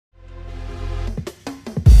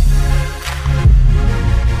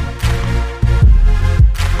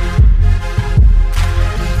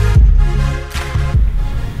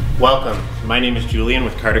Welcome, my name is Julian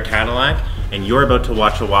with Carter Cadillac, and you're about to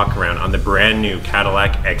watch a walk around on the brand new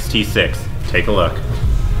Cadillac XT6. Take a look.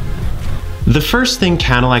 The first thing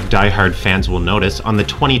Cadillac diehard fans will notice on the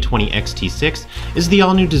 2020 XT6 is the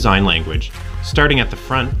all-new design language. Starting at the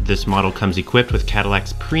front, this model comes equipped with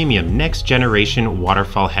Cadillac's premium next-generation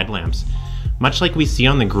waterfall headlamps. Much like we see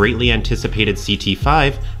on the greatly anticipated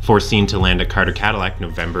CT5, foreseen to land at Carter Cadillac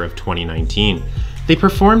November of 2019. They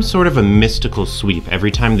perform sort of a mystical sweep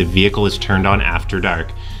every time the vehicle is turned on after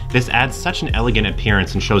dark. This adds such an elegant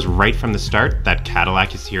appearance and shows right from the start that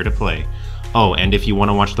Cadillac is here to play. Oh, and if you want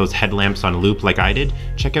to watch those headlamps on loop like I did,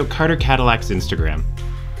 check out Carter Cadillac's Instagram.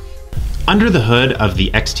 Under the hood of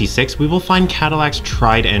the XT6, we will find Cadillac's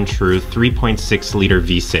tried and true 3.6-liter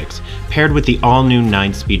V6, paired with the all-new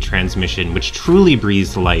 9-speed transmission, which truly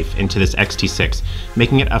breathes life into this XT6,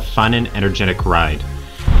 making it a fun and energetic ride.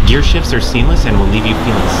 Gear shifts are seamless and will leave you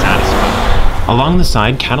feeling satisfied. Along the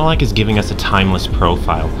side, Cadillac is giving us a timeless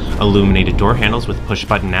profile, illuminated door handles with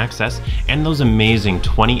push-button access, and those amazing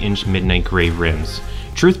 20-inch midnight gray rims.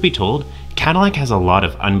 Truth be told, Cadillac has a lot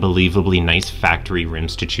of unbelievably nice factory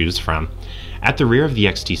rims to choose from. At the rear of the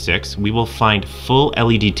XT6, we will find full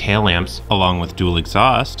LED tail lamps along with dual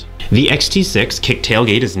exhaust. The XT6 kick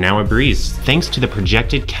tailgate is now a breeze, thanks to the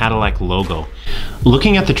projected Cadillac logo.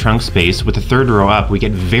 Looking at the trunk space, with the third row up, we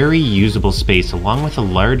get very usable space along with a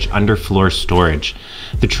large underfloor storage.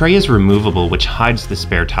 The tray is removable, which hides the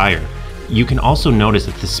spare tire. You can also notice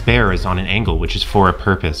that the spare is on an angle, which is for a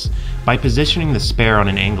purpose. By positioning the spare on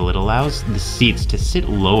an angle, it allows the seats to sit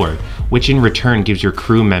lower, which in return gives your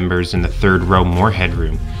crew members in the third row more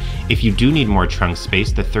headroom. If you do need more trunk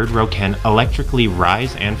space, the third row can electrically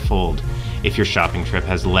rise and fold. If your shopping trip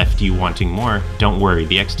has left you wanting more, don't worry,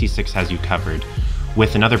 the XT6 has you covered.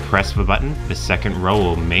 With another press of a button, the second row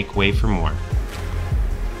will make way for more.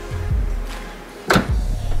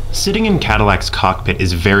 Sitting in Cadillac's cockpit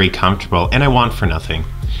is very comfortable, and I want for nothing.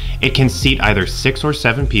 It can seat either 6 or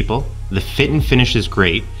 7 people, the fit and finish is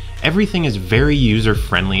great, everything is very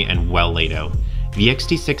user-friendly and well laid out. The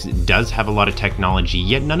XT6 does have a lot of technology,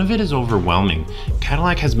 yet none of it is overwhelming.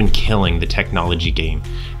 Cadillac has been killing the technology game.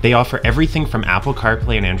 They offer everything from Apple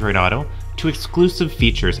CarPlay and Android Auto to exclusive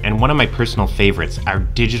features, and one of my personal favorites, our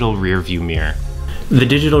digital rear view mirror. The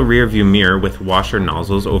digital rear view mirror with washer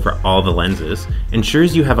nozzles over all the lenses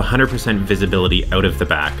ensures you have 100% visibility out of the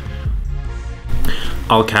back.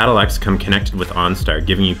 All Cadillacs come connected with OnStar,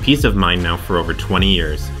 giving you peace of mind now for over 20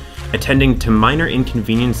 years. Attending to minor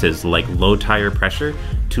inconveniences like low tire pressure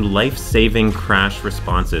to life-saving crash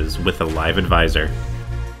responses with a live advisor.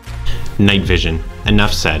 Night vision.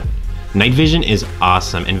 Enough said. Night vision is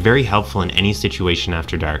awesome and very helpful in any situation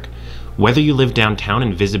after dark. Whether you live downtown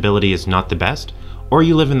and visibility is not the best, or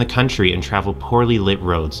you live in the country and travel poorly lit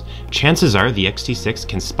roads, chances are the XT6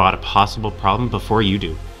 can spot a possible problem before you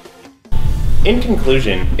do. In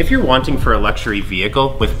conclusion, if you're wanting for a luxury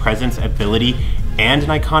vehicle with presence, ability, and an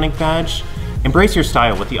iconic badge, embrace your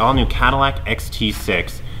style with the all-new Cadillac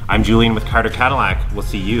XT6. I'm Julian with Carter Cadillac. We'll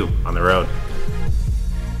see you on the road.